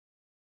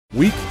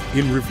Week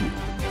in Review,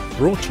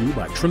 brought to you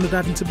by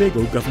Trinidad and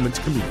Tobago Government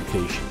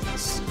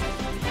Communications.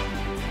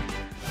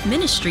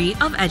 Ministry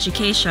of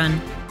Education.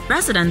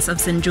 Residents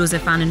of St.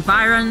 Joseph and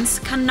environs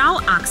can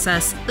now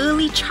access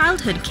early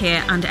childhood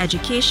care and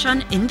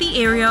education in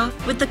the area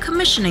with the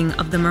commissioning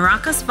of the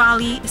Maracas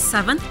Valley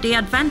Seventh-day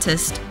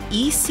Adventist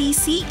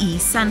ECCE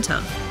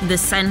Center. The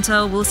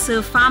center will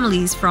serve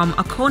families from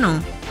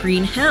Ocono,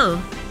 Green Hill,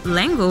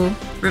 Lengo,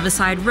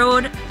 Riverside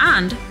Road,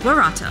 and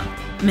Warata.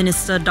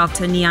 Minister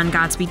Dr. Nian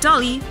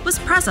Gadsby-Dolly was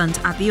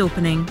present at the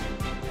opening.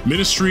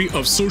 Ministry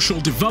of Social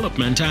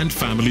Development and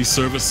Family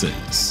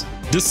Services.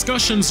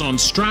 Discussions on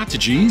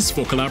strategies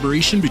for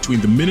collaboration between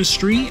the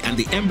Ministry and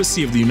the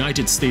Embassy of the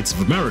United States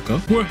of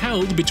America were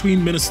held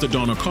between Minister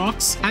Donna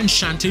Cox and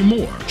Shante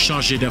Moore,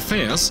 Chargé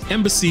d'Affaires,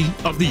 Embassy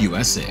of the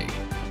USA.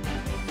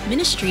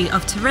 Ministry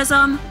of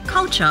Tourism,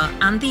 Culture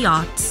and the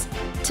Arts.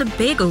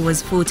 Tobago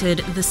was voted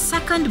the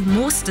second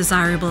most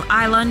desirable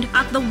island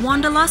at the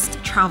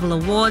Wanderlust Travel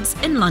Awards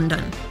in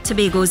London.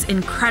 Tobago's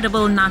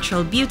incredible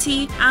natural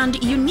beauty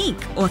and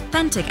unique,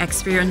 authentic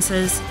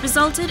experiences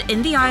resulted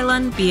in the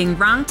island being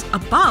ranked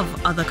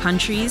above other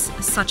countries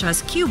such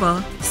as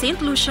Cuba,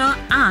 St. Lucia,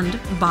 and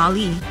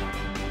Bali.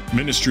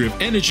 Ministry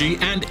of Energy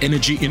and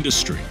Energy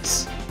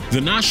Industries. The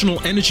National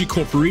Energy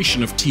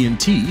Corporation of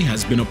TNT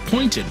has been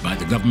appointed by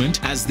the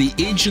government as the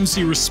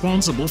agency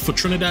responsible for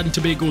Trinidad and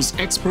Tobago's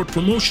export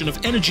promotion of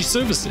energy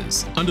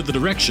services under the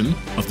direction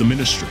of the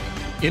ministry.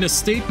 In a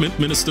statement,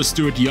 Minister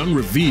Stuart Young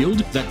revealed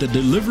that the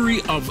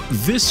delivery of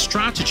this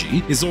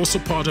strategy is also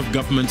part of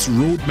government's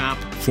Roadmap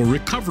for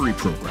Recovery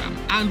program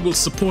and will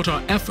support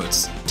our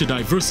efforts to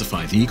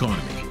diversify the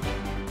economy.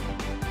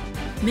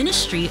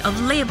 Ministry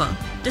of Labour.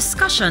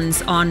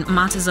 Discussions on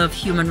matters of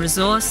human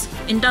resource,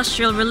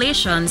 industrial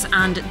relations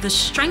and the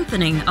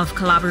strengthening of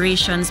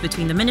collaborations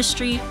between the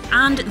Ministry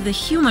and the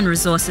Human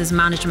Resources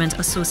Management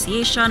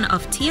Association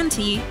of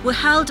TNT were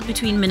held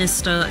between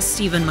Minister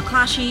Stephen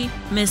McClatchy,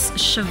 Ms.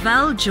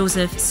 Chevelle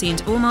Joseph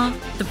St. Omer,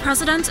 the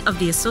President of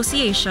the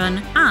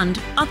Association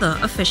and other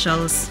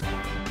officials.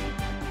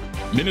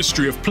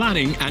 Ministry of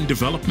Planning and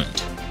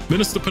Development.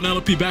 Minister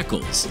Penelope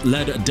Beckles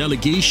led a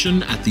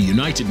delegation at the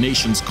United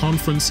Nations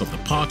Conference of the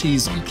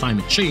Parties on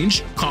Climate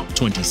Change,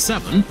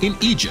 COP27, in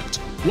Egypt.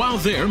 While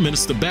there,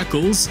 Minister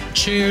Beckles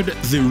chaired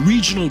the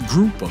regional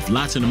group of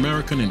Latin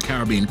American and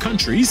Caribbean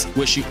countries,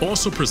 where she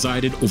also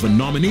presided over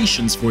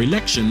nominations for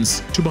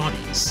elections to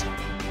bodies.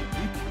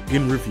 Week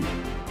in Review,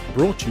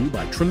 brought to you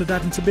by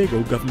Trinidad and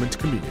Tobago Government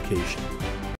Communications.